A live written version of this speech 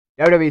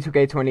Wwe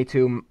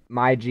 2K22,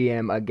 my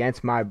GM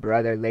against my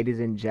brother.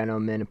 Ladies and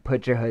gentlemen,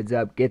 put your hoods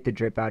up, get the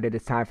drip out. It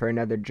is time for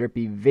another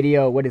drippy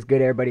video. What is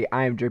good, everybody?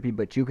 I am Drippy,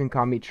 but you can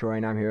call me Troy,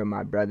 and I'm here with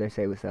my brother.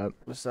 Say what's up.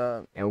 What's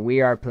up? And we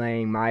are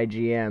playing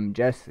MyGM.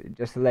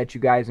 Just to let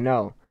you guys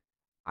know,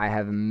 I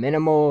have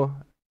minimal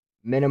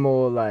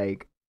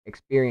like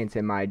experience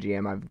in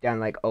MyGM. I've done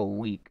like a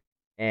week,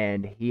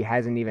 and he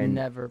hasn't even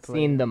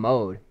seen the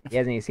mode. He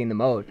hasn't even seen the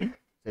mode.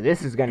 So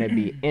this is going to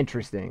be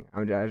interesting.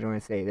 I just want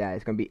to say that.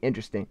 It's going to be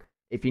interesting.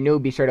 If you're new,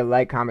 be sure to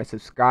like, comment,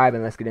 subscribe,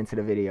 and let's get into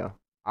the video.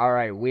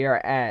 Alright, we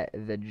are at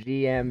the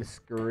GM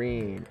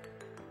screen.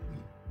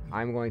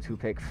 I'm going to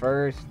pick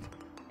first,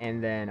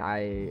 and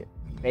then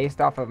based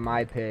off of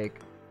my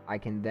pick, I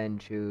can then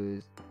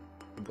choose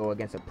to go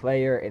against a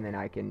player, and then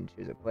I can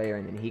choose a player,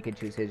 and then he can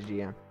choose his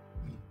GM.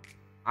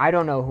 I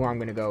don't know who I'm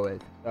going to go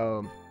with,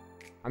 so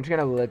I'm just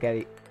going to look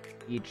at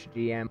each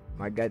GM.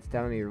 My gut's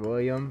telling me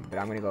William, but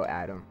I'm going to go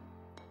Adam.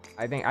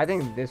 I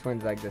think this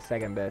one's like the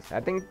second best. I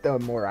think the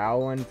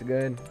morale one's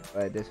good,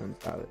 but this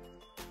one's solid.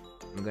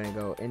 I'm gonna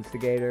go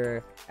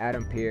Instigator,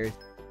 Adam Pierce.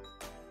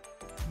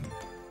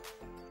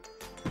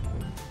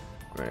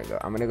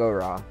 I'm gonna go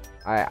Raw.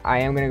 I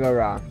am gonna go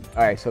Raw.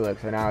 Alright, so look,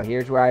 so now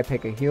here's where I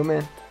pick a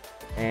human,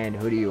 and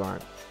who do you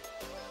want?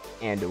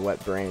 And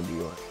what brand do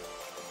you want?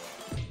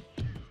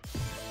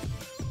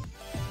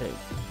 Hey.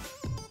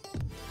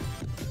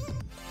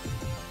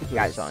 You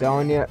got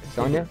Sonya?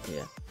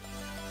 Yeah.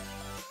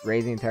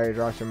 Raising entire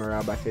roster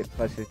morale by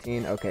plus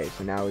 15. Okay,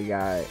 so now we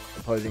got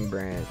opposing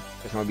brand.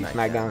 This one will be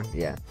SmackDown.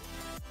 Yeah.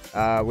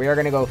 We are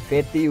gonna go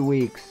 50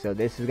 weeks, so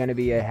this is gonna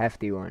be a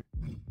hefty one.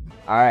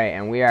 All right,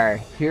 and we are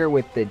here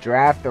with the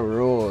draft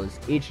rules.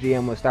 Each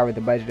GM will start with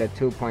a budget of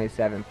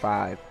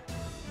 2.75.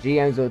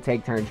 GMs will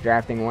take turns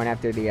drafting one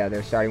after the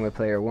other, starting with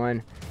player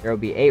 1. There will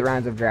be 8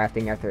 rounds of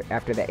drafting. After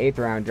the 8th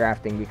round,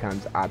 drafting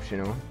becomes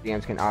optional.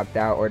 GMs can opt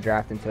out or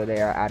draft until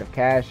they are out of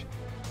cash.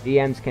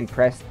 GMs can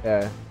press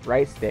the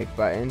right stick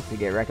button to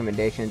get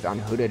recommendations on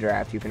who to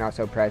draft. You can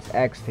also press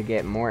X to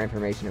get more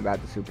information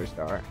about the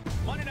superstar.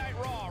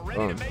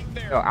 Boom.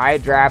 So I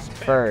draft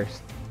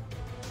first.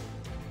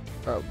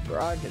 Oh,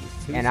 bro,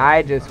 and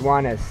I just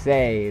want to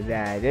say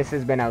that this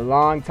has been a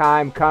long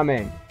time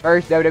coming.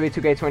 First Wwe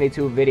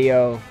 2K22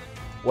 video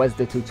was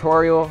the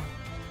tutorial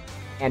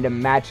and a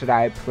match that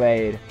I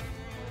played.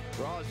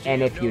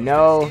 And if you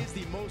know,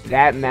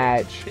 that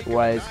match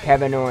was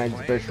Kevin Owens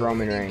versus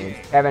Roman Reigns.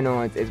 Kevin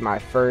Owens is my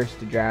first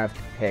draft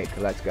pick.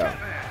 Let's go.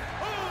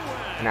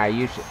 Now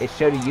you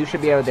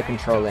should be able to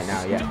control it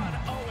now. Yeah.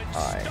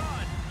 All right.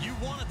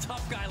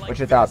 What's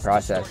your thought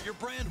process?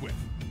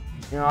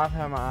 You know, I've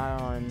had my eye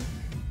on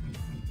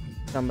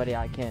somebody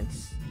I can't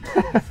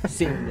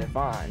seem to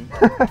find.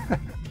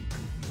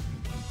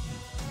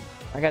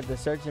 I got the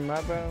search in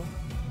my bro.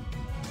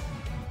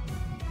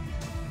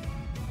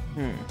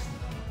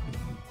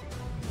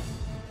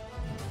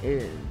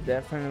 It is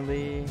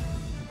definitely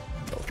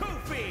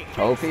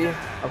Kofi.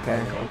 Okay.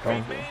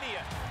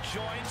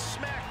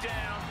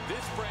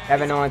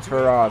 Kevin Owens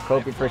for Raw,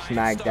 Kofi for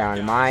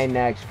SmackDown. My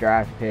next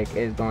draft pick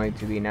is going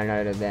to be none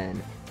other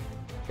than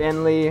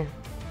Finley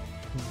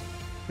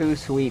to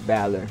Sweet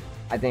Balor.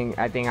 I think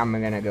I'm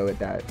gonna go with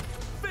that.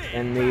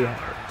 Finley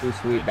to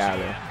Sweet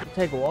Balor.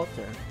 Take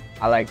Walter.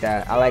 I like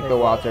that. I like the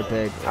Walter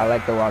pick. I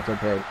like the Walter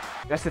pick.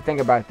 Just to think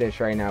about this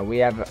right now, we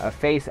have a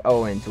face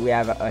Owens, we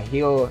have a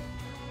heel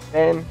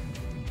Finn.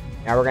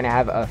 Now we're gonna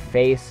have a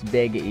face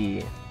Big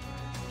E.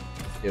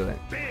 Let's do it.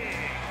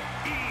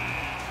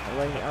 I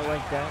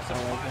like that.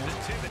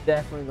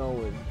 Definitely go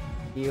with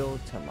heel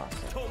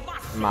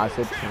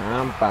Tommaso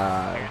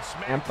Ciampa.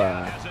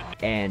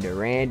 And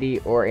Randy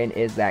Orton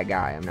is that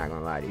guy. I'm not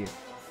gonna lie to you.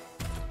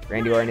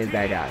 Randy Orton is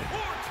that guy.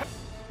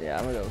 Yeah,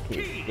 I'm gonna go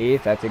Keith.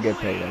 Keith, that's a good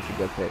pick. That's a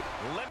good pick.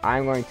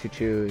 I'm going to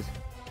choose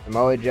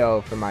Samoa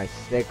Joe for my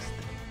 6th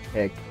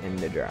pick in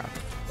the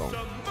draft. Boom.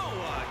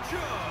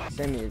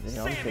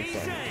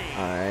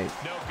 Alright.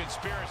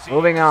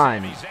 Moving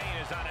on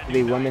to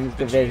the women's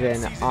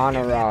division on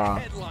a Raw.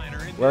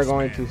 We're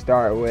going to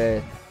start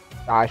with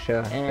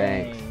Sasha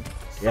Banks.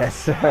 Yes,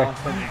 sir.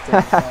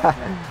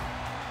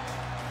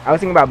 I was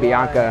thinking about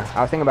Bianca.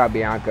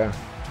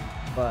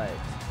 But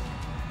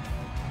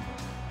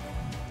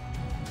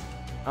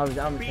I'm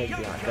gonna take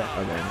Bianca.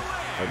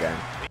 Okay.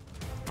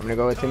 I'm gonna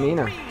go with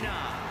Tamina.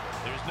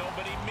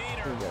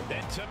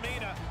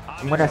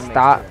 I'm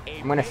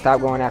gonna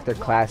stop going after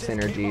class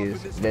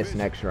synergies this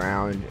next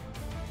round.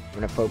 I'm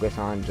gonna focus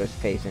on just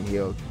face and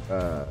heel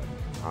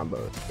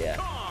combos. Yeah.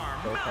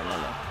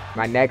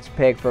 My next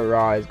pick for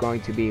Raw is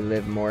going to be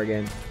Liv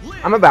Morgan.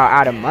 I'm about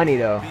out of money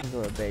though.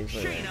 Okay.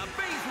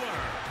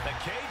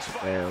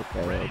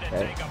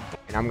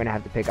 And I'm gonna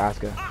have to pick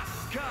Asuka.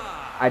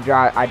 I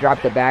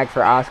dropped the bag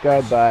for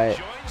Asuka, but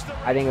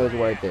I think it was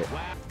worth it.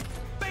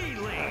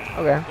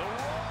 Okay.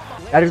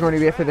 That is going to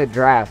be it for the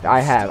draft.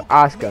 I have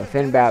Asuka,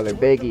 Finn Balor,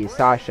 Big E,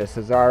 Sasha,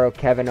 Cesaro,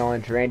 Kevin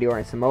Owens, Randy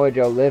Orton, Samoa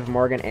Joe, Liv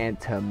Morgan, and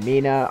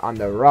Tamina on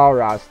the Raw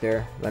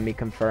roster. Let me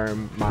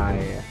confirm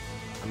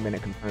I'm going to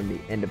confirm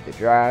the end of the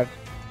draft.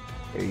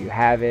 There you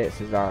have it.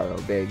 Cesaro,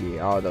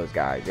 Biggie, all those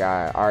guys.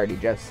 Yeah, I already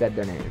just said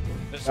their names.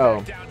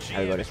 So,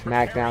 I go to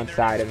SmackDown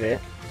side of it.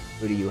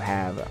 Who do you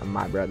have,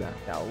 my brother?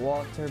 Got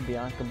Walter,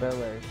 Bianca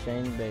Belair,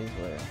 Shane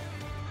Baszler,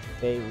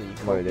 Bailey,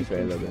 Go this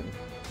way a little bit.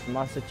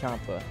 Tommaso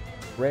Ciampa,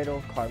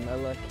 Riddle,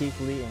 Carmella, Keith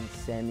Lee, and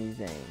Sami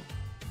Zayn.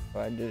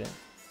 What I do then?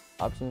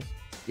 Options?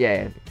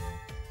 Yeah,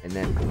 and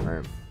then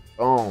confirm.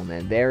 Boom,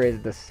 and there is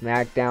the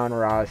SmackDown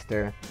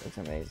roster. It's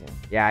amazing.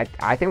 Yeah,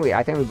 I think we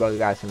both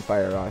got some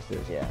fire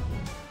rosters. Yeah.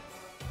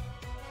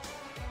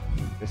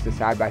 Just a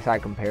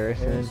side-by-side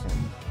comparison.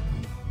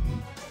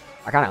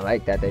 I kind of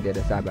like that they did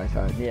a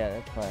side-by-side. Yeah,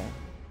 that's fine.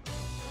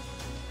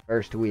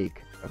 First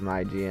week of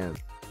MyGM.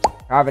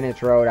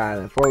 Providence, Rhode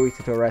Island. 4 weeks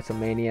until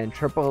WrestleMania, and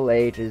Triple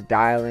H is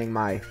dialing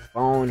my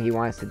phone. He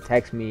wants to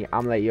text me.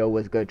 I'm like, yo,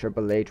 what's good,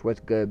 Triple H?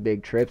 What's good,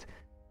 Big Trips?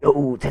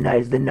 Yo,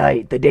 tonight's the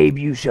night, the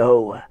debut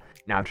show.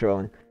 Nah, I'm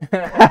trolling.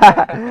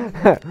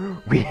 I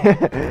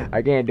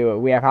can't do it.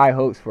 We have high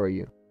hopes for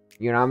you.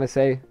 You know what I'm gonna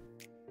say?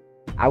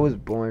 I was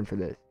born for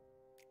this.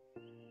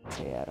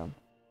 Okay, Adam.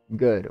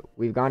 Good.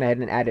 We've gone ahead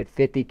and added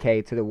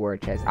 50K to the war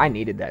chest. I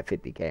needed that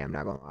 50K, I'm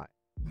not gonna lie.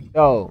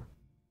 So,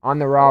 on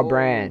the Raw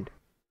brand,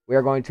 we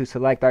are going to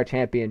select our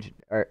champion.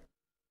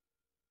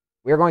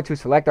 We are going to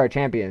select our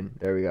champion.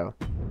 There we go.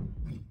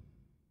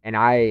 And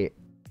I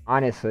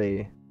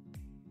honestly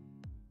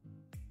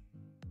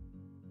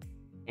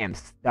am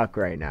stuck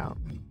right now.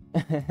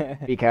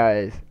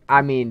 Because,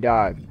 I mean,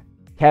 dog,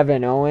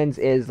 Kevin Owens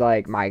is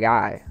like my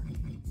guy.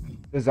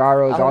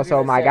 Cesaro is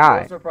also my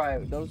guy.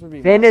 Those would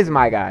be Finn is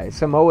my guy.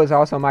 Samoa is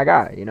also my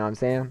guy. You know what I'm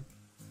saying?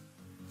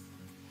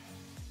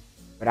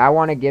 But I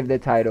want to give the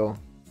title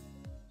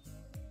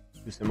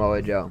to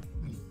Samoa Joe.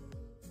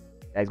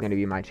 That's going to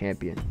be my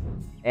champion.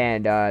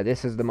 And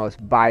this is the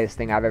most biased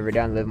thing I've ever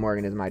done. Liv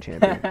Morgan is my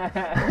champion.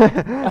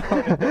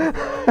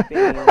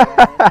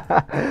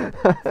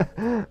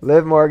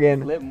 Liv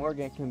Morgan. Liv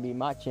Morgan can be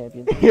my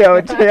champion. Yo,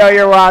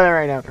 you're wilding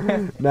right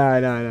now.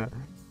 No.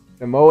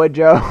 Samoa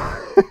Joe.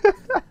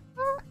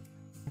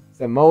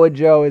 Samoa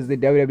Joe is the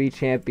WWE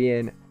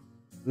champion.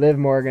 Liv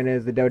Morgan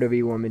is the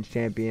WWE Women's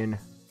Champion.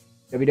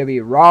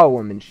 WWE Raw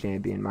Women's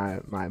Champion.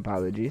 My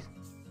apologies.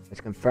 Let's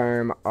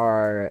confirm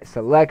our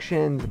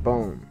selections.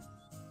 Boom.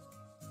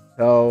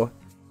 So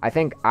I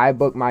think I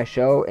book my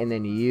show, and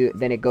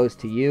then it goes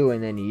to you,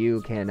 and then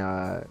you can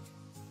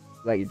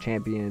select your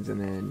champions,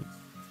 and then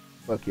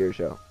book your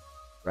show.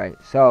 Right.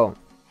 So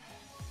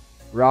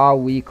Raw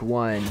Week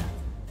 1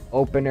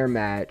 opener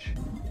match.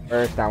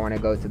 First, I want to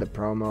go to the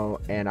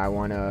promo, and I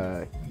want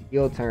to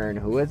heel turn.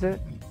 Who is it?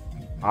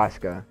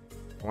 Asuka.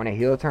 I want to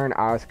heel turn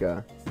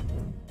Asuka.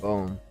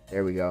 Boom.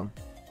 There we go.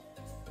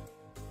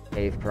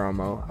 Save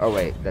promo. Oh,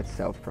 wait. That's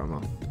self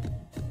promo.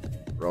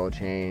 Roll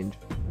change.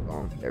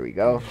 Boom. There we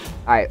go.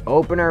 Alright,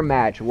 opener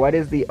match. What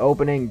is the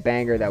opening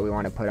banger that we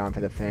want to put on for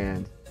the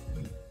fans?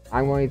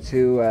 I'm going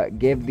to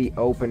give the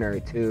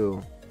opener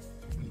to...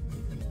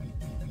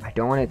 I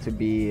don't want it to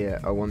be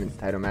a women's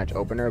title match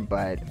opener,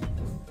 but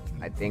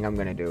I think I'm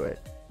going to do it.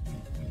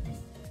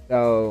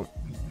 So,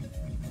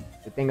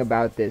 the thing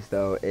about this,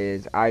 though,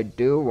 is I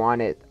did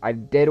want it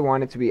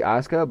to be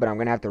Asuka, but I'm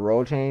going to have to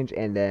roll change,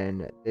 and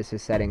then this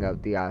is setting up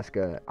the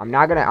Asuka. I'm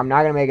not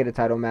gonna make it a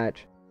title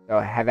match. So,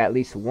 I have at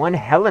least one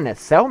Hell in a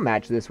Cell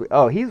match this week.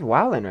 Oh, he's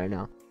wilding right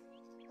now.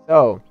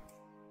 So,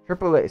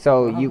 Triple H,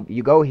 so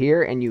you go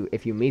here, and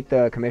if you meet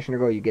the commissioner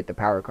goal, you get the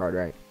power card,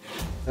 right?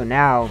 So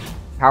now,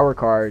 power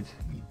cards,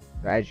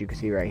 as you can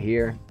see right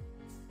here,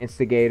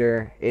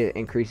 Instigator, it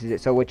increases it.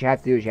 So what you have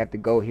to do is you have to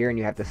go here and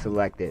you have to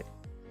select it.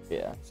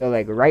 Yeah. So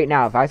like right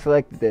now, if I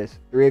selected this,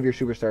 3 of your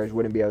superstars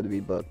wouldn't be able to be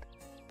booked.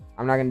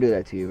 I'm not gonna do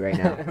that to you right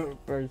now.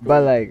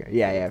 But like,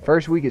 yeah,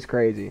 first week is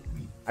crazy.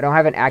 I don't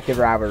have an active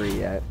rivalry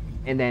yet.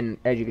 And then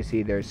as you can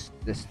see, there's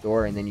the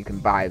store, and then you can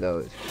buy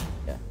those.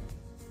 Yeah.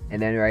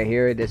 And then right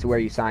here, this is where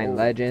you sign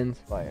legends.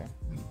 Fire.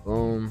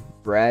 Boom.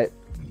 Brett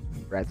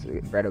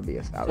will be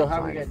a solid. So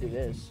how are we gonna do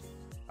this?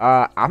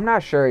 I'm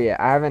not sure yet.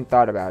 I haven't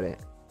thought about it.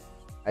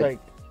 Like,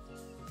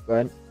 go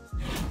ahead.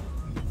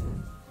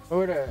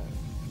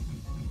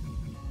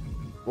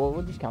 Well,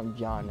 we'll just count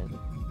John as.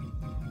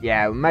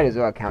 Yeah, we might as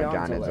well count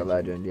John as a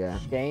legend. Yeah.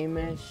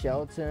 Sheamus,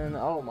 Shelton.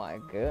 Oh my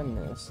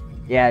goodness.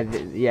 Yeah,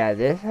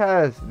 this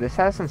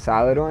has some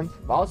solid ones.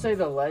 I'll say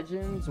the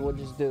legends. We'll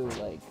just do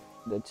like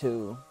the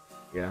 2.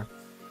 Yeah.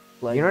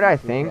 You know what I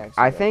think?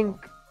 I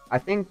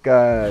think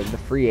the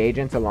free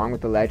agents along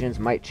with the legends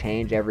might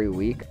change every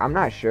week. I'm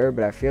not sure,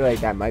 but I feel like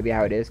that might be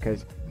how it is,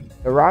 because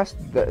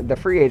the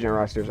free agent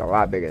roster is a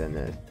lot bigger than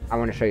this. I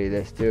want to show you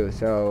this too.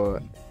 So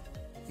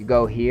you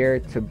go here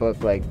to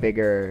book like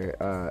bigger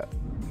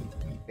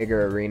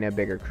arena,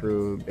 bigger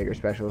crew, bigger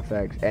special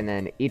effects, and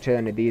then each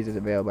one of these is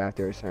available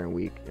after a certain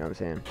week. You know what I'm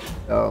saying?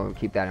 So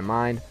keep that in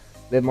mind.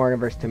 Liv Morgan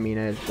versus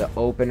Tamina is the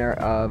opener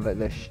of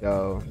the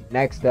show.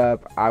 Next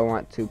up, I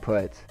want to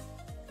put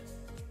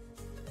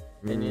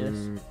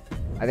Phineas.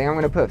 I think I'm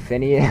gonna put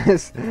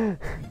Phineas.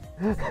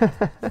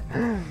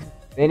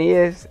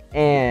 Phineas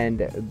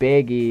and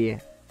Big E.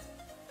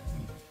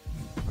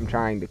 I'm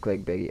trying to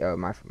click Big E. Oh,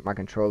 my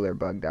controller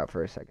bugged out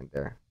for a second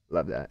there.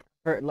 Love that.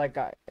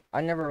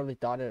 I never really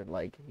thought it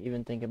like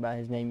even think about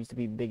his name used to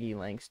be Biggie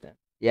Langston.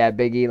 Yeah,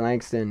 Big E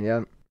Langston.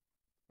 Yep.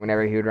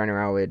 Whenever he would run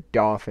around with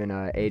Dolph and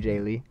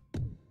AJ Lee.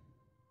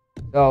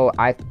 So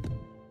I'm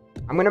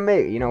gonna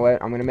make. You know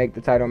what? I'm gonna make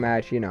the title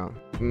match.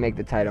 Make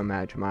the title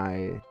match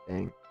my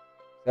thing.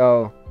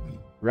 So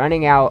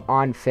running out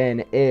on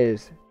Finn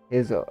is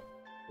his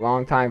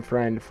longtime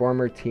friend,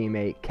 former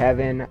teammate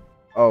Kevin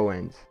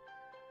Owens.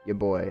 Your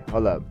boy.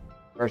 Hold up.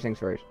 First things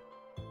first.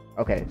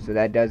 Okay, so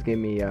that does give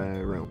me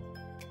room.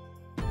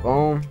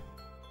 Boom.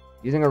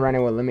 Using a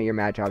run-in will limit your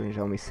match options,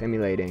 only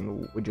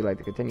simulating. Would you like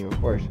to continue?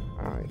 Of course.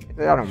 I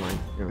don't mind.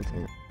 You know what I'm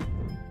saying?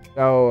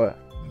 So,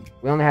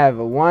 we only have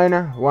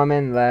one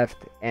woman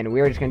left, and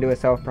we're just going to do a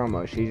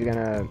self-promo. She's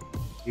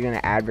gonna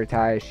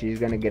advertise. She's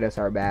going to get us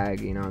our bag.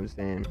 You know what I'm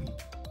saying?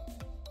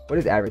 What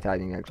does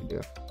advertising actually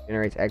do?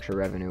 Generates extra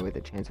revenue with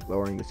a chance of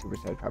lowering the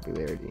superstar's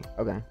popularity.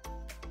 Okay.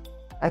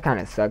 That kind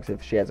of sucks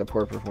if she has a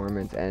poor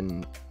performance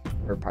and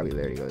her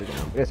popularity goes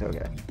down, but it's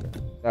okay.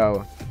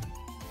 So,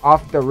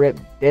 off the rip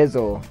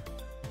Dizzle.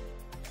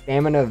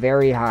 Stamina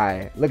very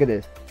high. Look at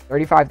this.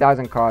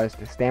 35,000 cost.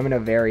 Stamina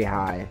very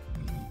high.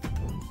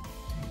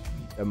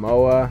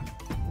 Samoa.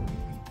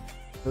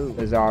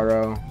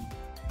 Cesaro.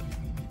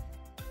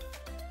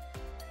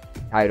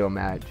 Title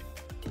match.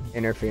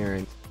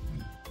 Interference.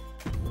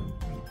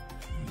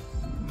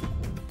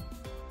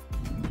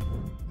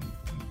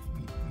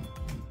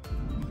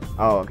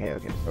 Oh, okay.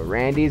 So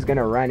Randy's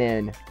gonna run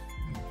in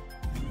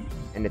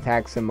and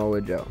attack Samoa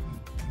Joe.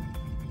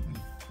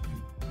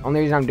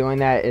 Only reason I'm doing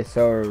that is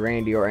so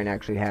Randy Orton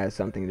actually has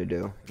something to do.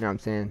 You know what I'm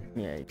saying?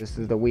 Yeah. This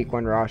is the week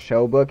 1 Raw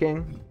show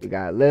booking. We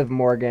got Liv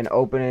Morgan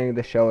opening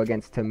the show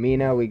against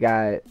Tamina. We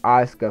got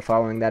Asuka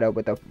following that up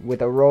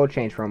with a role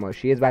change promo.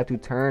 She is about to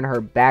turn her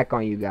back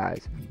on you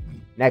guys.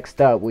 Next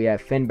up, we have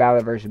Finn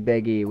Balor versus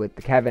Big E with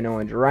Kevin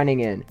Owens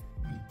running in.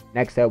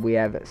 Next up, we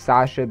have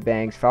Sasha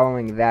Banks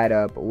following that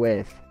up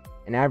with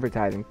an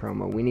advertising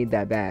promo. We need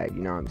that bag,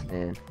 you know what I'm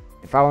saying?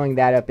 And following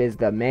that up is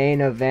the main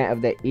event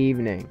of the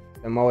evening.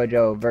 Samoa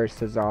Joe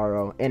versus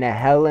Cesaro in a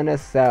Hell in a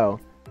Cell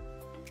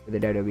for the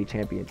WWE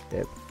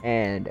Championship.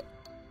 And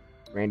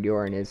Randy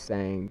Orton is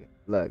saying,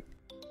 look,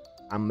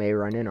 I may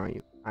run in on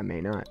you. I may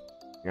not.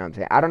 You know what I'm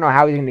saying? I don't know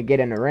how he's going to get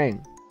in the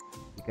ring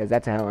because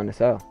that's a Hell in a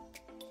Cell.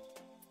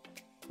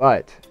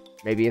 But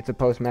maybe it's a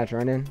post-match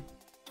run-in.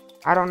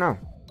 I don't know.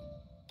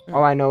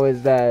 All I know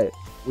is that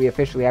we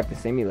officially have to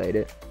simulate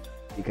it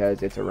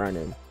because it's a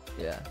run-in.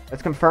 Yeah.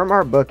 Let's confirm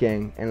our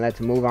booking and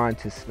let's move on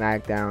to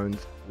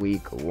SmackDown's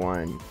Week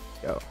 1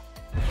 show.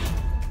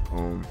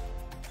 Boom.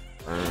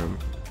 And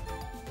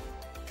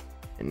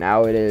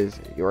now it is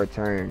your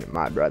turn,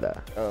 my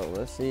brother. Oh,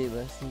 let's see.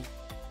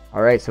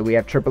 All right, so we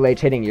have Triple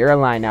H hitting your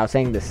line now,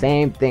 saying the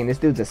same thing. This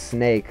dude's a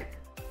snake.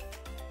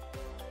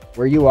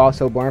 Were you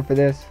also born for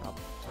this?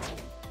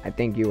 I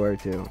think you were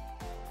too.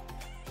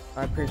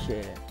 I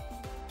appreciate it.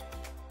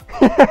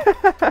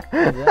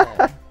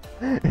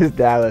 It's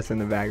Dallas in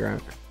the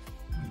background.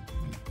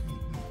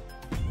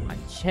 My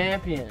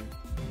champion.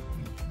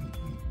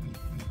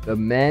 The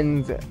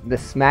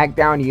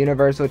SmackDown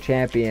Universal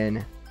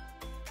Champion.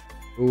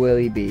 Who will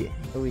he be?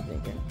 Who are we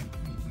thinking?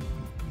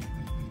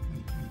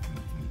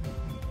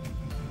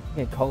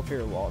 Yeah, Kofi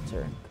or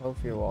Walter.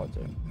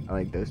 I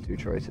like those two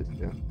choices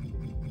too.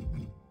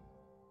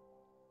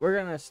 We're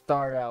gonna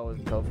start out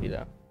with Kofi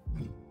though.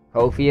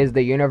 Kofi is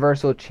the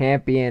Universal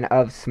Champion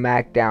of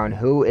SmackDown.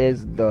 Who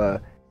is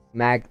the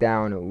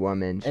SmackDown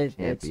Women's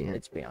Champion?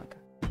 It's Bianca.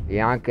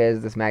 Bianca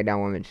is the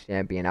SmackDown Women's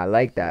Champion. I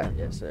like that.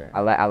 Yes, sir.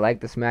 I like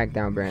the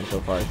SmackDown brand so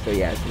far. So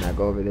yes, and I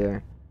go over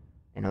there,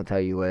 and he'll tell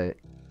you what.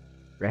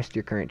 Rest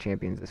your current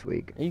champions this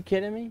week. Are you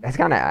kidding me? That's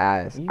kind of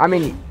ass. I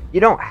mean, you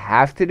don't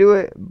have to do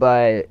it,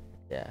 but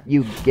yeah,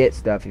 you get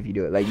stuff if you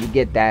do it. Like you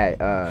get that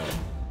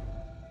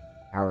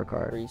power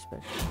card. Free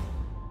special.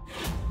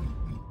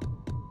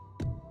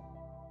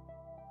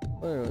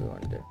 What do we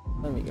want to do?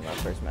 Let me get my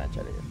first match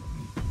out of here.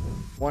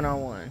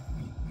 1-on-1.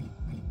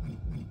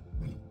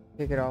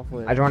 Kick it off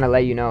with. I just want to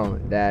let you know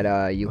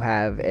that you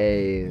have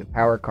a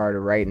power card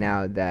right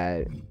now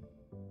that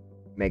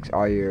makes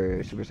all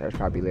your superstars'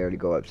 popularity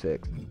go up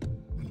 6.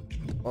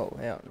 Oh,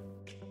 hell.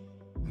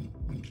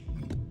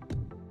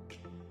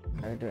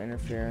 I can do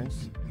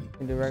interference. I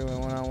can do regular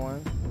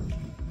 1-on-1.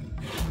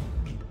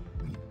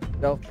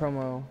 Self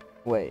promo.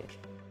 Wait.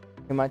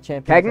 Can my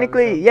champion?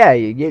 Technically, yeah,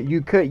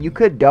 you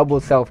could double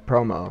self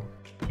promo,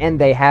 and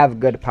they have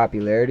good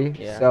popularity,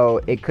 yeah. So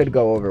it could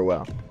go over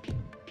well.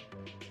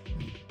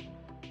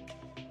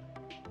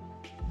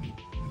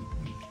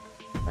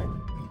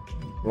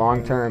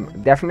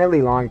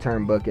 Definitely long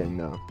term booking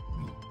though.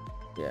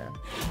 Yeah.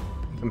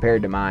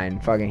 Compared to mine,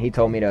 fucking, he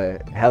told me to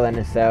Hell in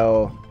a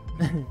Cell,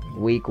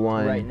 week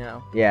 1. Right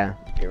now. Yeah.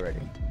 Get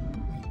ready.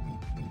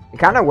 It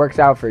kind of works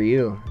out for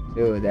you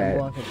too. That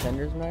a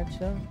contenders match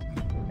though.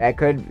 That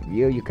could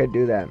you could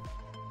do that.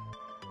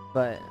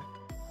 But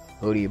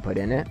who do you put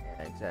in it?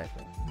 Yeah,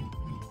 exactly.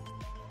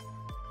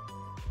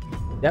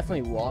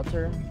 Definitely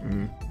Walter.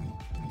 Mm-hmm.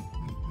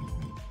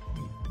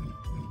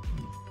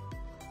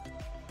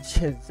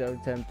 Shit's so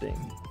tempting.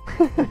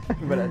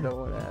 but I don't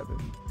want to happen.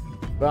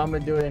 But I'm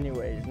gonna do it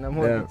anyways. No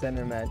more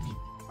contender match.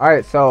 All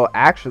right, so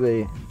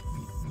actually,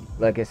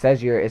 look, it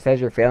says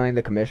you're failing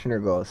the commissioner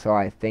goal, so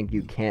I think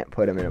you can't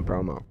put him in a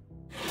promo.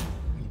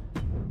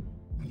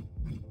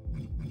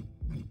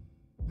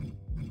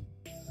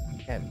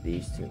 Have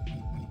these two.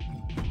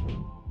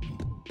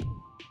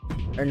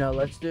 Or no,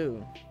 let's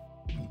do.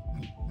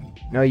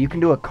 No, you can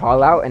do a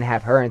call out and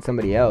have her and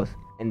somebody else,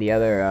 and the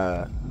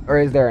other, or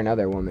is there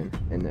another woman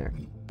in there?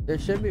 There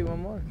should be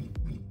one more.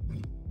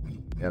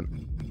 Yep.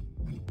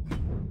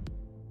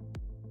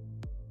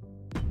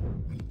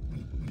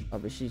 Oh,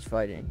 but she's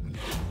fighting.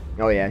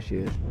 Oh yeah, she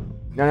is.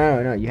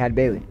 No. You had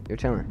Bailey. You're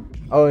chilling.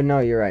 Oh no,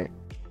 you're right.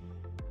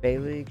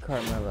 Bailey,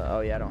 Carmella. Oh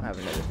yeah, I don't have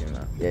another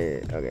female.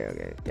 Yeah.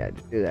 Okay. Yeah,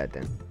 just do that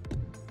then.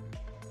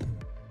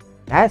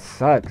 That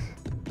sucks.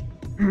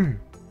 You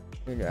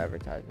do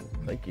advertisements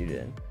like you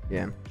did.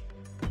 Yeah.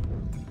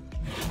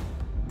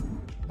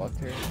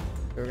 Walter.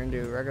 We're gonna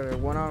do regular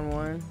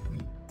one-on-one.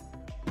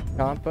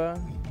 Champa.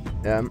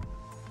 Yeah.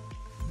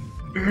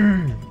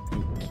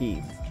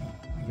 Keith.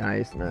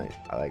 Nice.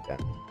 I like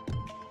that.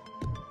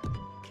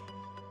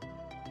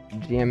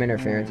 GM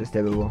interference is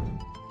typical.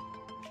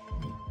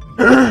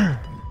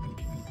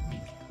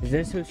 Is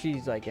this who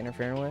she's like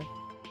interfering with?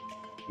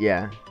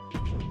 Yeah.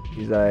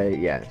 She's like,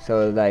 yeah.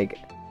 So like,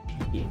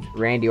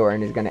 Randy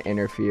Orton is gonna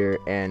interfere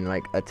and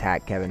like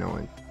attack Kevin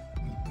Owens.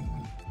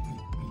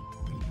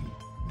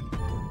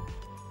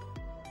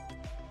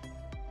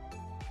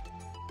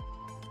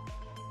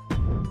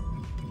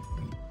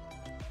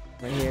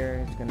 Right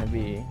here, it's gonna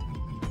be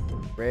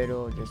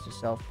Riddle, just a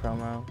self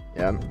promo.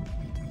 Yep.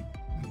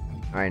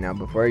 Alright, now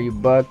before you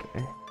book,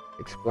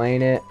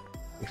 explain it.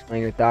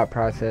 Explain your thought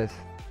process.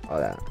 All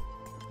that.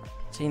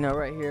 So, you know,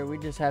 right here, we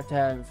just have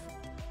to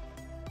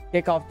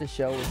kick off the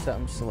show with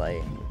something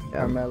slight.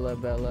 Yep. Carmella,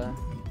 Bella,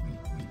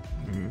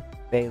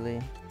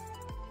 Bailey.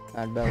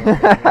 Not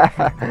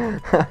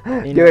Bella.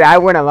 Bailey. Dude, I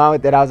went along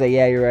with it. I was like,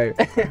 yeah, you're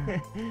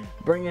right.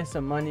 Bring in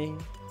some money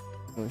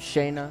with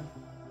Shayna,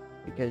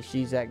 because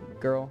she's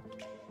that girl.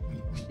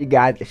 She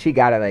got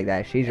it like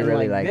that. She's and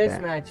really like this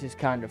that. This match is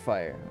kind of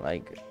fire.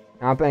 Like,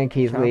 Ciampa and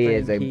Keith Lee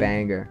is a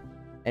banger.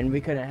 And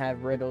we couldn't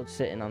have Riddle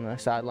sitting on the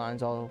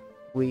sidelines all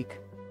week.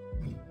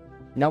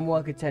 Number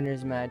 1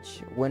 contenders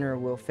match. Winner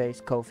will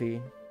face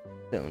Kofi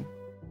soon.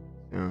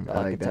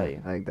 I like that.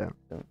 I like that.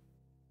 Soon.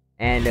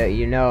 And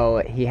you know,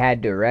 he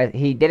had to rest.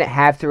 He didn't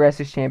have to rest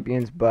his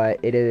champions, but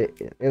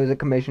it was a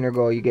commissioner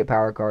goal. You get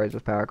power cards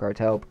with power cards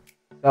help.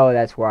 So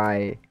that's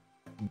why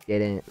he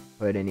didn't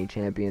put any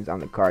champions on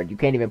the card. You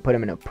can't even put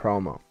them in a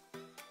promo.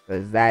 So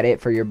is that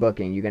it for your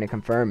booking? You gonna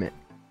confirm it?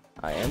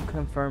 I am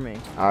confirming.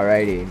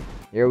 Alrighty,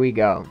 here we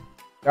go.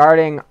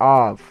 Starting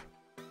off,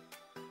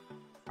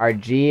 our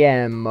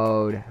GM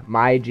mode,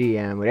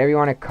 MyGM, whatever you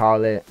want to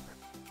call it.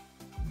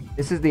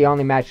 This is the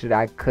only match that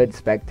I could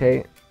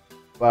spectate,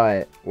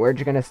 but we're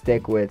just gonna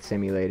stick with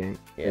simulating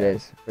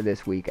for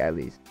this week at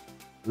least.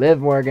 Liv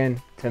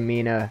Morgan,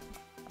 Tamina,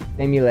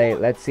 simulate.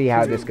 Let's see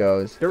how this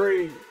goes.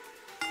 3.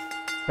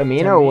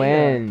 Tamina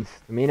wins.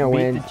 Tamina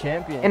wins. The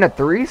champion. In a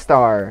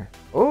 3-star.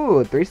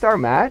 Ooh, 3-star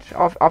match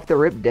off the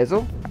Rip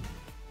Dizzle.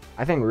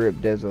 I think Rip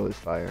Dizzle is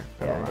fire.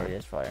 Yeah, it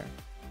is fire.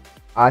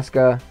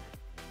 Asuka,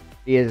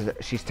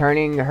 she's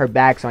turning her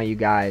backs on you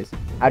guys.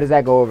 How does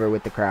that go over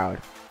with the crowd?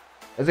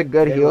 That's a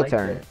good heel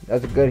turn.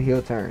 That's a good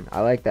heel turn.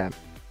 I like that.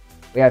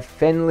 We have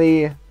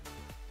Finley.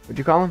 What'd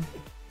you call him?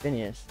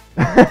 Phineas.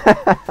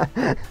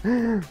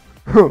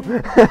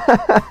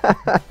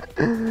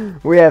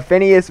 We have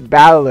Phineas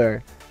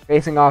Balor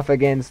facing off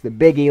against the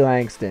Big E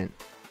Langston.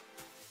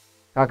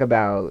 Talk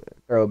about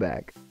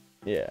throwback.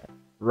 Yeah.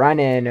 Run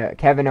in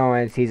Kevin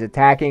Owens. He's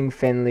attacking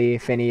Finley,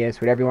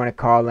 Phineas, whatever you want to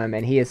call him,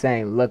 and he is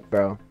saying, "Look,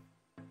 bro,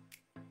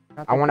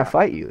 I want to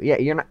fight you. Yeah,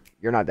 you're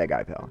not that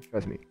guy, pal.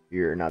 Trust me,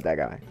 you're not that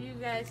guy." You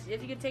guys,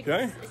 if you could take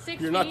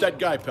 6 You're not that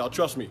guy, pal.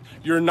 Trust me,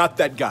 you're not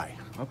that guy.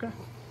 Okay.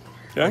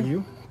 Okay. Are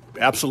you?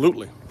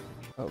 Absolutely.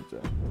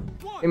 Okay.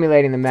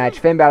 Simulating the match,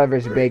 Finn Balor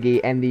versus Big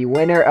E, and the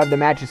winner of the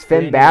match is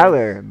Finn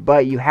Balor.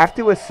 But you have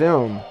to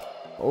assume.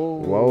 Oh.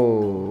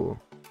 Whoa.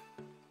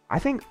 I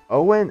think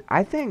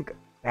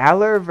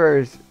Balor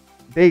versus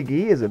Big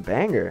E is a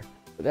banger.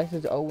 But that's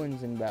just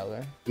Owens and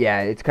Balor.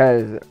 Yeah, it's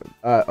because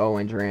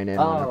Owens ran in.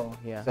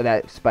 Yeah. So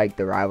that spiked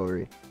the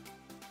rivalry.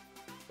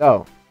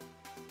 So,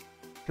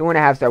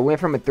 2.5 star. Went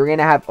from a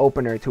 3.5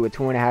 opener to a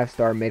 2.5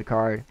 star mid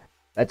card.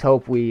 Let's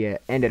hope we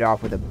end it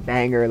off with a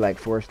banger like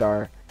 4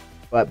 star.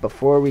 But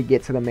before we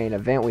get to the main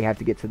event, we have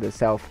to get to the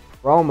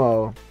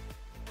self-promo.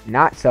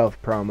 Not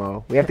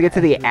self-promo. We have to get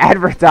to the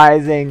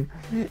advertising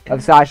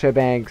of Sasha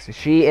Banks.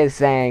 She is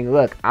saying,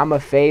 look, I'm a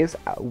face.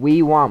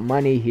 We want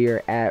money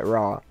here at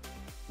Raw.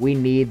 We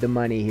need the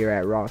money here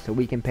at Raw so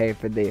we can pay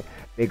for the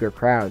bigger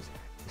crowds,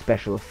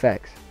 special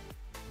effects,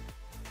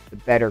 the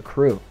better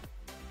crew,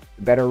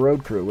 the better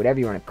road crew, whatever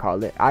you want to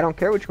call it. I don't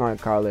care what you want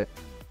to call it.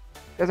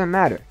 Doesn't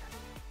matter.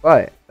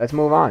 But let's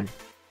move on.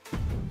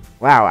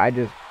 Wow,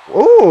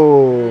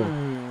 ooh.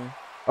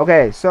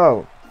 Okay,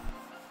 so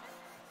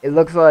it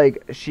looks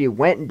like she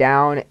went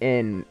down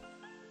in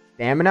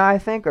stamina, I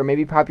think, or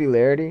maybe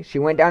popularity. She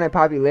went down in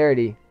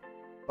popularity,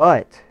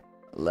 but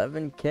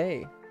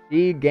 11K.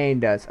 she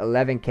gained us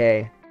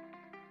 11K.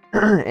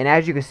 And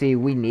as you can see,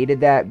 we needed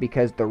that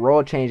because the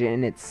role change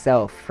in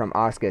itself from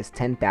Asuka is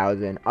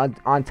 10,000.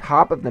 On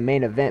top of the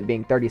main event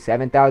being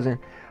 37,000.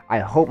 I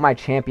hope my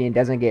champion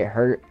doesn't get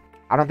hurt.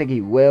 I don't think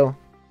he will.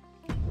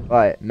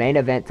 But main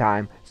event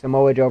time.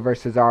 Samoa Joe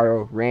versus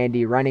Cesaro.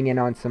 Randy running in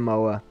on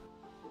Samoa.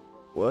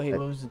 Will he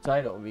lose the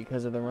title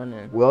because of the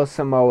run-in? Will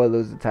Samoa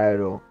lose the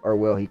title or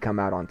will he come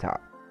out on top?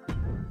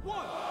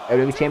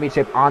 WWE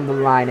Championship on the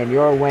line, and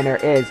your winner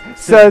is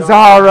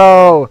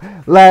Cesaro.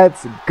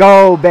 Let's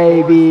go,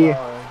 baby.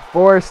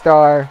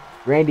 4-star.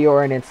 Randy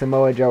Orton and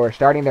Samoa Joe are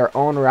starting their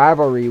own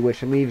rivalry,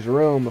 which leaves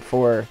room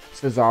for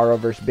Cesaro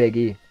versus Big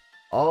E.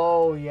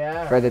 Oh,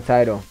 yeah. For the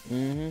title.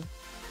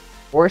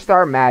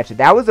 4-star match.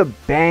 That was a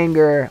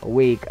banger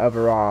week of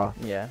Raw.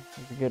 Yeah, it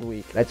was a good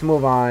week. Let's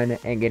move on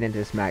and get into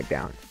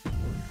SmackDown.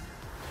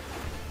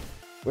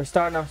 We're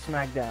starting off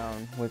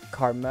SmackDown with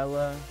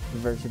Carmella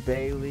versus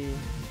Bayley.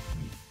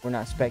 We're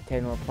not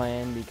spectating, we're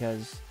playing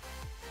because,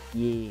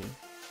 yeah.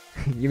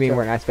 You mean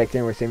we're not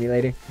spectating, we're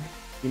simulating?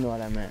 You know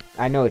what I meant.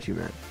 I know what you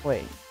meant.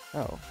 Wait.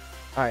 Oh.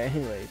 Alright,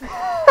 anyways.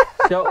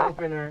 Show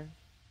opener.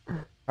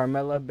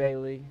 Carmella,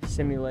 Bayley,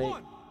 simulate.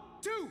 1,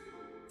 2,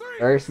 3.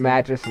 First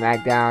match of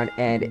SmackDown,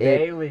 and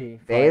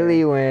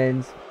Bayley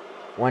wins.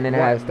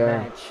 1.5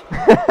 star.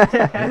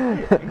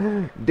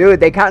 Match.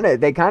 Dude, they kind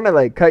of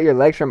like cut your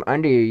legs from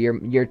under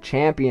you. Your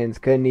champions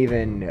couldn't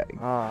even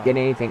get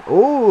anything.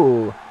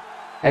 Ooh.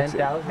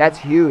 That's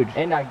huge.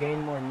 And I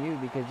gained more than you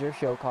because your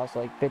show cost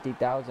like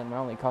 50,000. Mine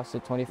only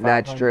costed 25.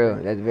 That's true.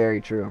 That's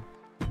very true.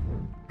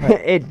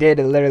 It did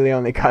literally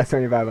only cost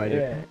 2,500.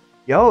 Yeah.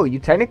 Yo, you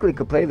technically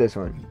could play this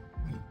one.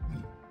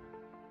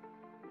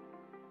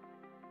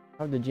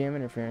 How'd the GM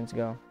interference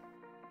go?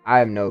 I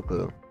have no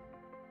clue.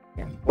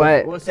 Yeah.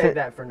 But we'll save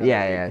that for another week.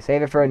 Yeah,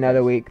 save it for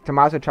another week.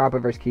 Tommaso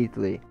Ciampa versus Keith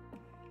Lee.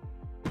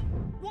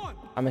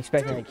 I'm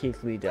expecting a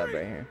Keith Lee dub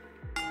right here.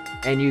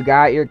 And you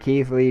got your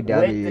Keith Lee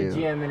W. With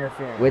the GM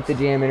interference. With the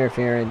GM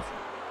interference.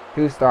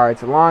 2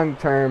 stars.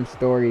 Long-term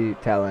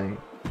storytelling.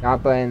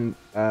 Ciampa and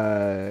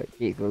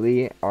Keith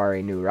Lee are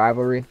a new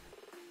rivalry.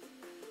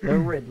 The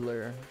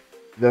Riddler.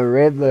 The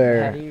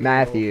Riddler.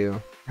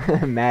 Matthew.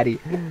 Maddie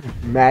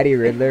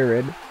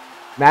Riddler.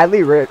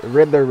 Madly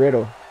Riddler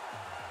Riddle.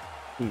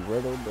 He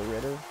riddled the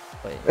Riddle.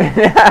 Wait.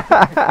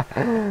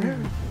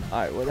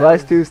 Alright, well,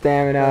 +2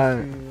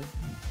 stamina.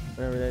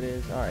 Whatever that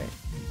is. Alright.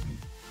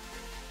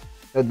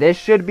 So this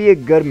should be a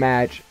good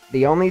match.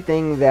 The only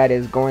thing that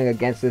is going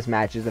against this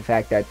match is the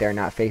fact that they're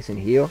not facing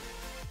heel,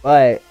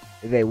 but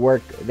they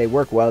work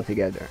well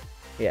together.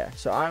 Yeah,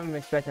 so I'm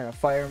expecting a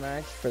fire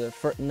match for the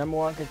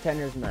 #1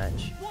 contenders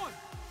match. 1,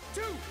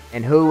 2.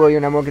 And who will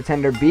your #1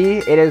 contender be?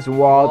 It is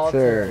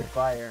Walter.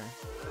 Fire.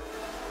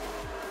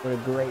 What a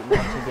great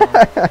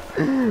match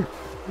again.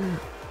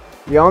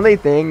 The only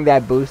thing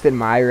that boosted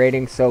my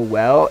rating so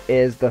well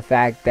is the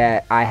fact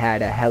that I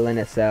had a Hell in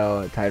a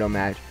Cell title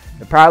match.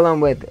 The problem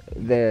with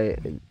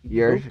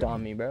your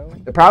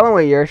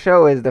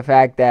show is the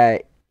fact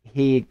that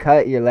he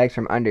cut your legs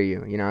from under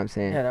you. You know what I'm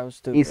saying? Yeah, that was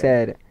stupid. He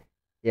said,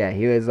 yeah,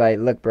 he was like,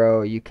 look,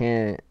 bro, you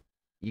can't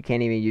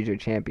even use your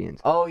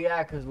champions. Oh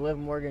yeah, because Liv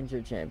Morgan's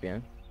your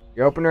champion.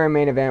 Your opener and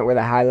main event were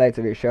the highlights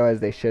of your show, as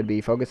they should be.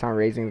 Focus on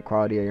raising the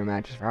quality of your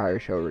matches for higher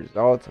show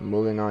results.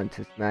 Moving on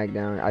to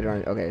SmackDown.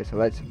 Okay, so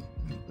let's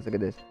look at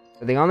this.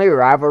 So the only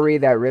rivalry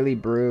that really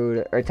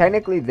brewed, or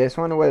technically this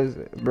one was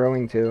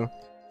brewing too.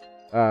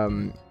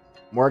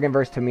 Morgan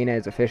versus Tamina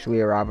is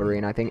officially a rivalry,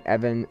 and I think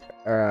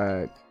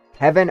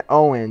Kevin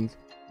Owens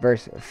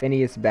versus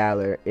Phineas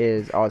Balor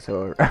is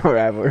also a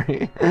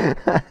rivalry.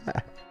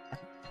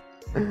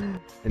 and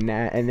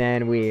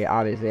then we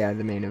obviously have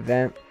the main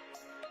event.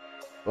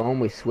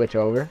 Boom, we switch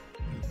over.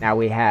 Now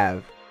we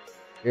have,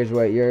 here's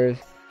what yours.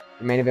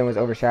 The main event was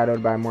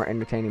overshadowed by a more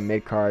entertaining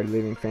mid-card,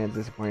 leaving fans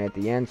disappointed at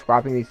the end.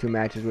 Swapping these two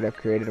matches would have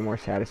created a more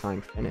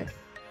satisfying finish.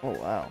 Oh,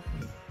 wow.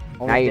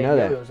 Now you know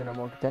that. It was a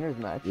 #1 contenders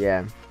match.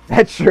 Yeah,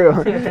 that's true.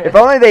 If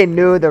only they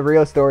knew the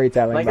real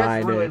storytelling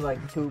behind that's really it.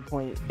 like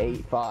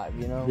 2.85,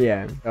 you know?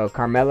 Yeah. So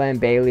Carmella and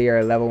Bayley are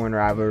a level 1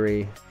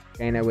 rivalry.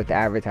 Shayna with the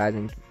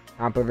advertising.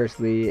 Ciampa versus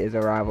Lee is a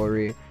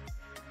rivalry.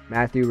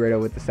 Matthew Riddle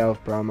with the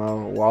self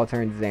promo. Walter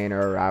and Zayn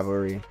are a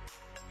rivalry.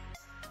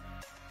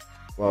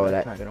 Whoa,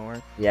 that's not gonna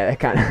work. Yeah,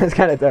 that's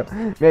kind of tough.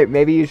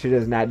 Maybe you should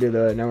just not do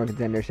the #1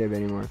 contendership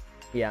anymore.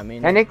 Yeah, I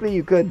mean, technically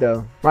you could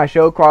though. My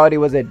show quality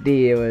was a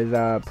D. It was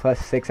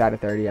 +6 out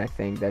of 30. I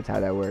think that's how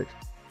that works.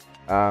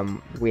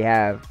 We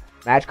have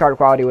match card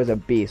quality was a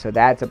B, so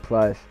that's a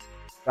plus.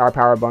 Star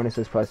power bonus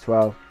was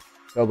 +12.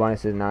 Show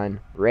bonus is 9.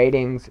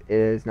 Ratings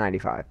is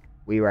 95.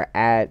 We were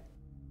at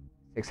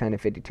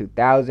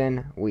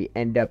 652,000. We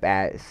end up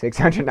at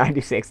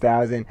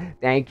 696,000.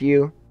 Thank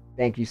you,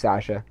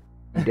 Sasha.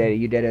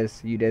 You did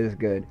us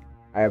good.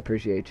 I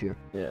appreciate you.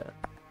 Yeah.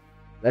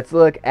 Let's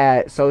look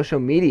at social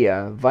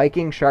media.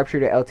 Viking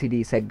Sharpshooter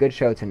LTD said, good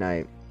show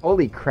tonight.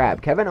 Holy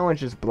crap. Kevin Owens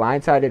just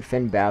blindsided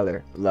Finn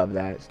Balor. Love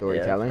that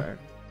storytelling. Yeah,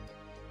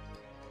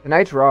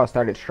 Tonight's Raw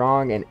started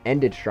strong and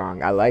ended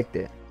strong. I liked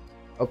it.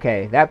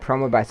 Okay, that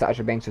promo by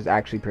Sasha Banks was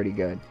actually pretty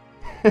good.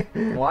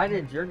 Why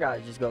did your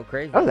guys just go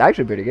crazy? That was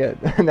actually pretty good.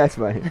 That's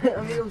funny.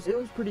 I mean, it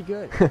was pretty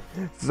good.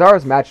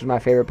 Cesaro's match was my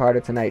favorite part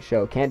of tonight's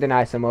show. Can't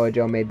deny Samoa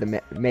Joe made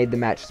the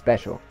match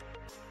special.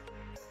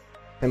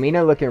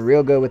 Tamina looking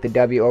real good with the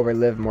W over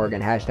Liv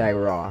Morgan.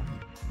 #Raw.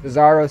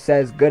 Cesaro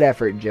says, good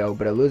effort, Joe,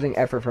 but a losing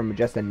effort from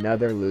just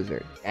another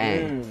loser.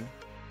 Dang.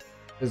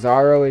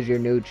 Cesaro is your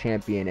new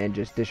champion and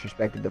just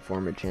disrespected the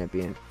former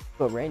champion.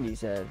 What Randy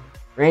said.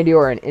 Randy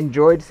Orton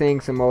enjoyed seeing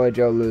Samoa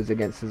Joe lose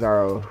against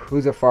Cesaro,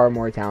 who's a far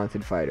more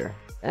talented fighter.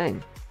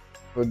 Dang.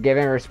 We're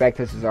giving respect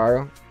to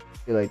Cesaro. I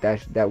feel like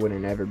that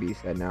wouldn't ever be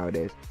said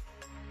nowadays.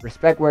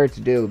 Respect where it's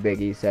due,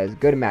 Big E says.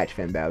 Good match,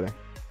 Finn Balor.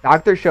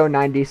 Dr. Show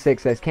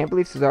 96 says, can't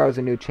believe Cesaro's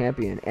a new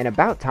champion. And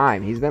about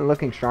time. He's been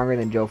looking stronger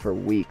than Joe for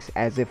weeks,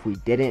 as if we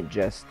didn't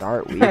just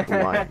start week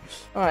 1.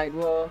 Alright,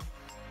 well,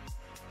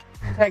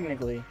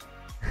 technically.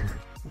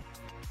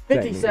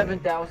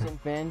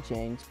 57,000 fan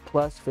change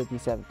plus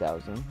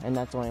 57,000, and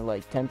that's only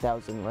like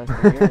 10,000 less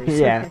than yours.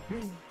 Yeah.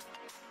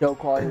 Show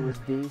quality was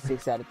D,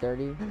 6 out of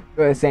 30.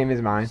 The same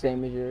as mine.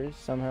 Same as yours,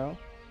 somehow.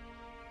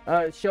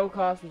 Show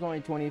cost was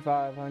only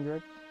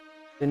 2,500.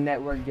 The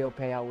network deal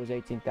payout was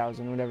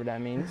 18,000, whatever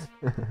that means.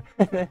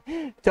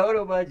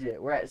 Total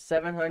budget, we're at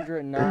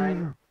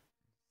 709.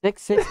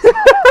 660.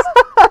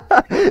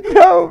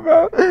 No,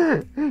 bro.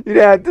 You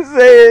didn't have to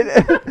say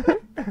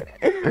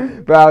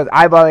it. Bro, I was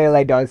eyeballing it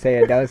like, don't say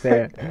it, don't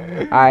say it.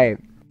 Alright,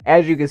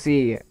 as you can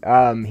see,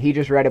 he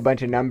just read a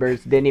bunch of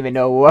numbers, didn't even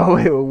know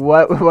what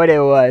it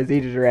was, he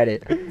just read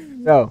it.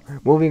 So,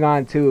 moving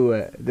on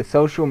to the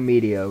social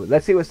media.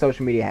 Let's see what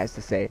social media has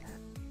to say.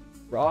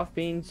 Raw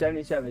Fiend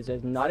 77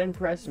 says, not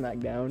impressed,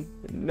 SmackDown.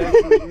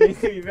 Next week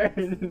needs to be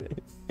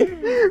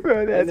better.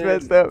 Bro, that's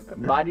messed up.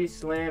 Body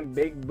Slam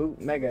Big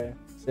Boot Mega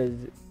says,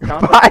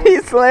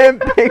 Body Slam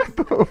Big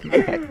Boot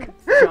Mega.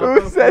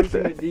 Who said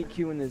that? The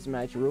DQ in this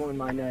match ruined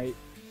my night.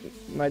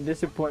 My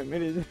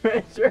disappointment is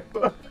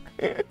immeasurable.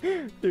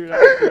 Dude,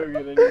 I'm so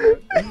good anymore.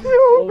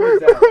 What was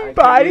that?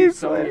 Body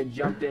Slam. Sonya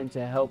jumped in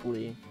to help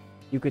Lee.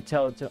 You could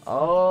tell it to.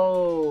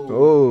 Oh.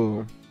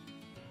 Oh.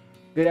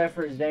 Good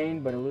effort, Zane,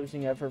 but a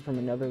losing effort from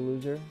another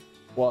loser.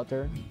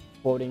 Walter,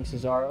 quoting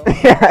Cesaro.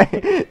 Yeah,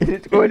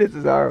 it's quoting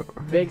Cesaro.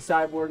 Big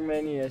Cyborg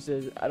Mania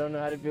says, I don't know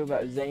how to feel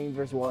about Zane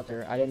versus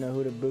Walter. I didn't know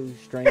who to boo.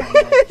 Strange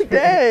match.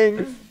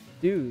 Dang.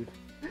 Dude.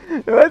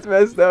 That's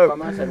messed up. My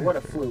mom said, what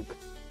a fluke.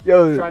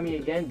 Yo. Try me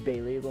again,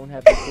 Bailey. It won't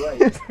happen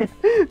twice.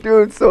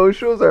 Dude,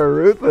 socials are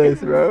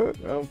ruthless, bro.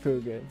 I don't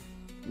feel good.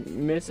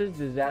 Mrs.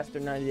 Disaster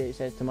 98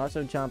 says,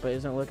 Tommaso Ciampa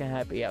isn't looking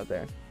happy out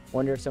there.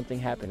 Wonder if something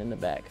happened in the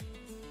back.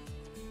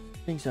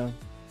 I think so.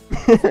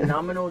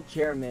 Phenomenal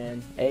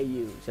Chairman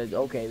AU says,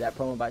 okay, that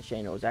promo by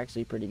Shayna was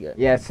actually pretty good.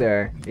 Yes,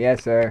 sir.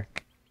 Yes, sir.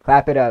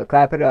 Clap it up.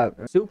 Clap it up.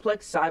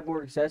 Suplex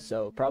Cyborg says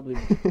so. Probably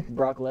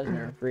Brock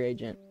Lesnar, free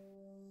agent.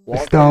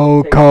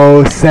 Stone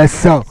Cold says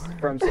so.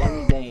 From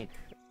Sami Zayn.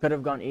 Could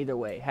have gone either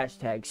way.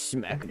 Hashtag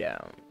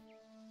SmackDown.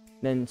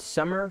 Then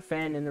Summer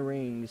Fan in the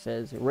Ring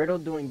says, Riddle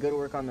doing good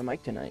work on the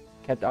mic tonight.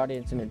 Kept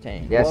audience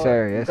entertained. Yes, well,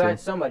 sir. Yes, sir.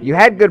 Somebody you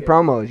had good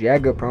promos. You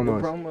had good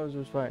promos. The promos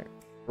was fire.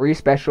 Free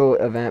special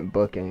event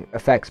booking.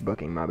 Effects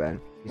booking, my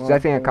bad. You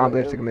definitely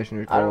accomplished the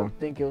commissioner's goal. I don't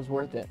think it was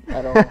worth it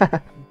at all.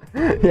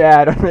 Yeah,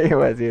 I don't think it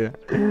was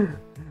either.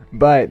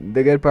 But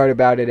the good part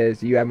about it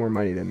is you have more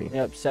money than me.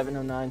 Yep,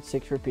 709,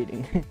 6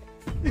 repeating.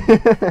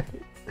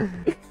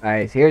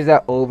 Alright, so here's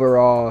the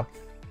overall.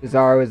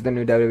 Cesaro is the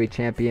new WWE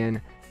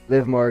champion.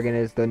 Liv Morgan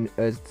is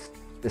the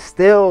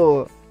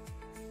still.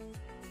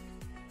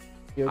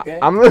 You okay?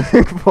 I'm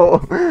looking for.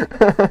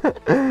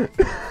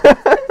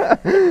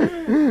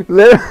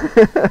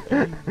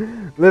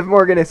 Liv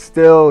Morgan is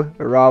still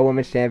a Raw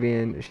Women's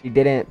Champion. She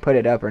didn't put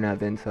it up or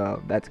nothing,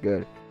 so that's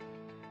good.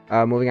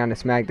 Moving on to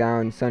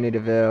SmackDown, Sonya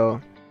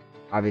Deville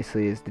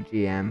obviously is the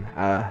GM.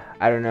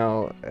 I don't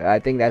know. I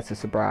think that's a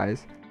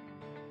surprise.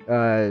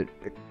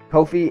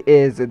 Kofi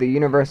is the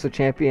Universal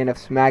Champion of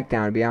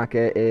SmackDown.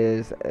 Bianca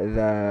is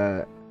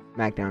the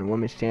SmackDown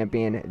Women's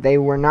Champion. They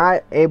were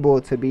not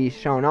able to be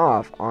shown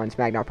off on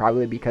SmackDown,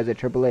 probably because of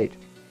Triple H.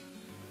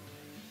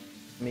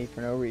 Me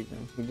for no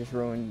reason. He just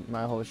ruined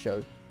my whole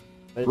show.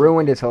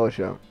 Ruined his whole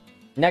show.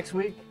 Next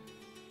week,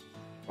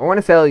 I want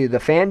to tell you, the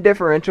fan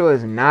differential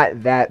is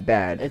not that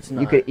bad. It's not.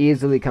 You could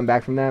easily come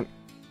back from that,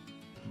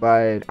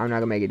 but I'm not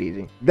going to make it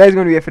easy. That's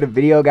going to be it for the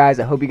video, guys.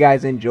 I hope you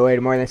guys enjoyed.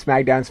 More than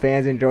SmackDown's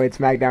fans enjoyed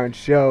SmackDown's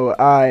show.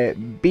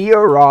 Be a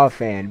Raw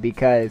fan,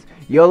 because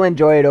you'll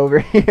enjoy it over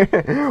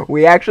here.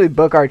 We actually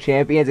book our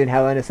champions in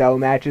Hell in a Cell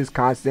matches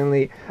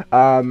constantly.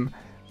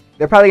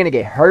 They're probably going to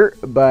get hurt,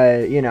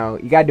 but, you know,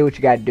 you got to do what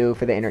you got to do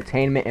for the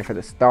entertainment and for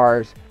the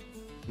stars.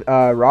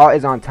 Raw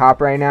is on top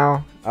right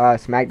now.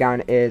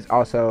 SmackDown is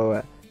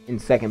also in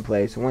second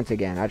place. Once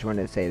again, I just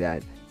wanted to say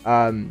that.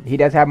 He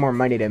does have more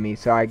money than me,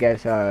 so I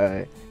guess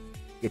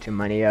get your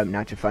money up,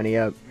 not your funny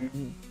up.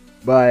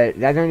 But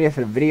that's going to be it for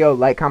the video.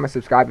 Like, comment,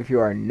 subscribe if you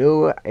are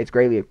new. It's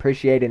greatly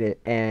appreciated,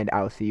 and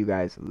I'll see you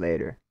guys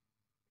later.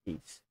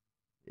 peace.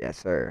 Yes,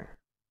 sir.